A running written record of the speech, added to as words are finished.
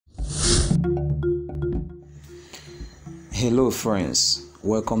Hello friends,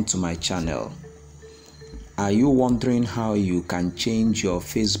 welcome to my channel. Are you wondering how you can change your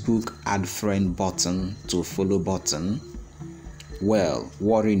Facebook add friend button to follow button? Well,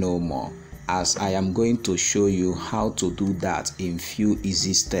 worry no more, as I am going to show you how to do that in few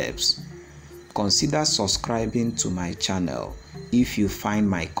easy steps. Consider subscribing to my channel if you find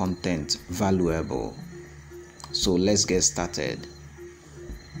my content valuable. So let's get started.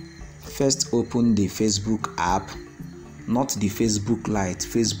 First, open the Facebook app. Not the Facebook Lite,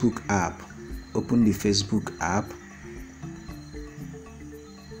 Facebook app. Open the Facebook app.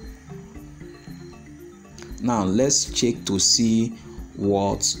 Now let's check to see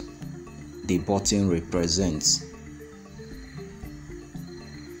what the button represents.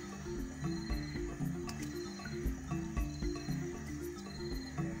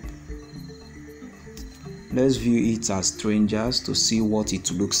 Let's view it as strangers to see what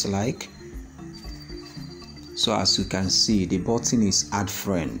it looks like. So as you can see, the button is add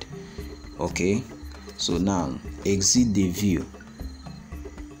friend. Okay, so now exit the view,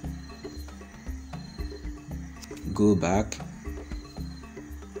 go back,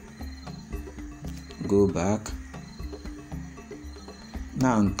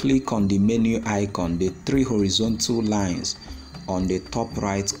 now click on the menu icon, the three horizontal lines on the top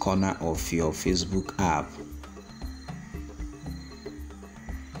right corner of your Facebook app.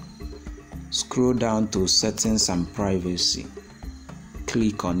 Scroll down to settings and privacy,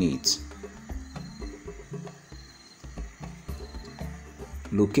 click on it.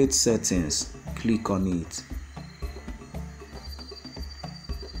 Locate settings, click on it.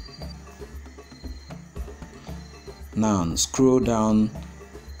 Now scroll down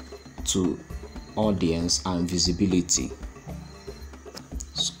to audience and visibility.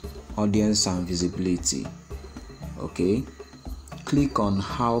 Audience and visibility. Okay. Click on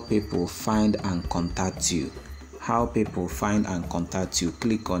how people find and contact you. How people find and contact you.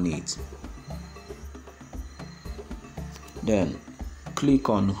 Click on it. Then click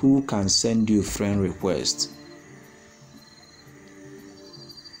on who can send you friend request.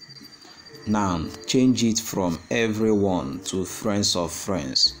 Now change it from everyone to friends of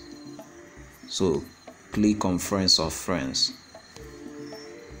friends. So click on friends of friends.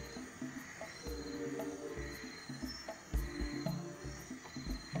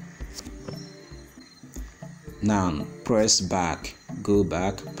 Now press back, go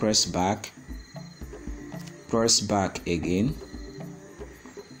back, press back again.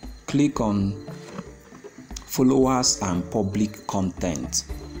 Click on followers and public content.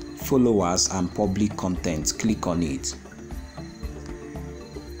 Followers and public content, click on it.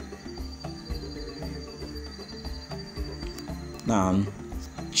 Now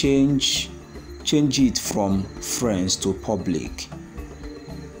change it from friends to public.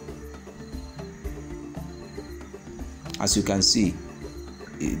 As you can see,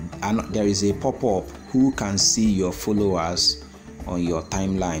 there is a pop-up who can see your followers on your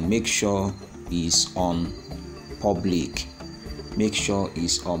timeline. Make sure it's on public. Make sure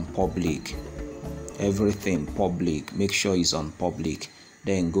it's on public. Everything public. Make sure it's on public.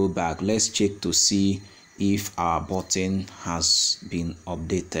 Then go back. Let's check to see if our button has been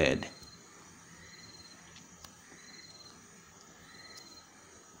updated.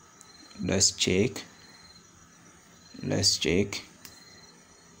 Let's check. Let's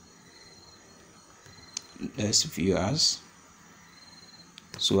view as.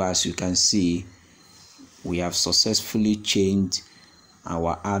 So as you can see, we have successfully changed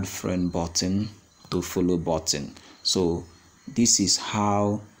our add friend button to follow button. So this is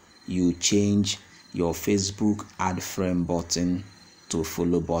how you change your Facebook add friend button to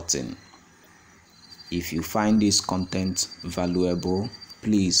follow button. If you find this content valuable,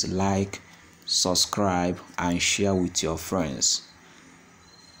 please like, subscribe and share with your friends.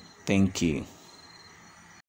 Thank you.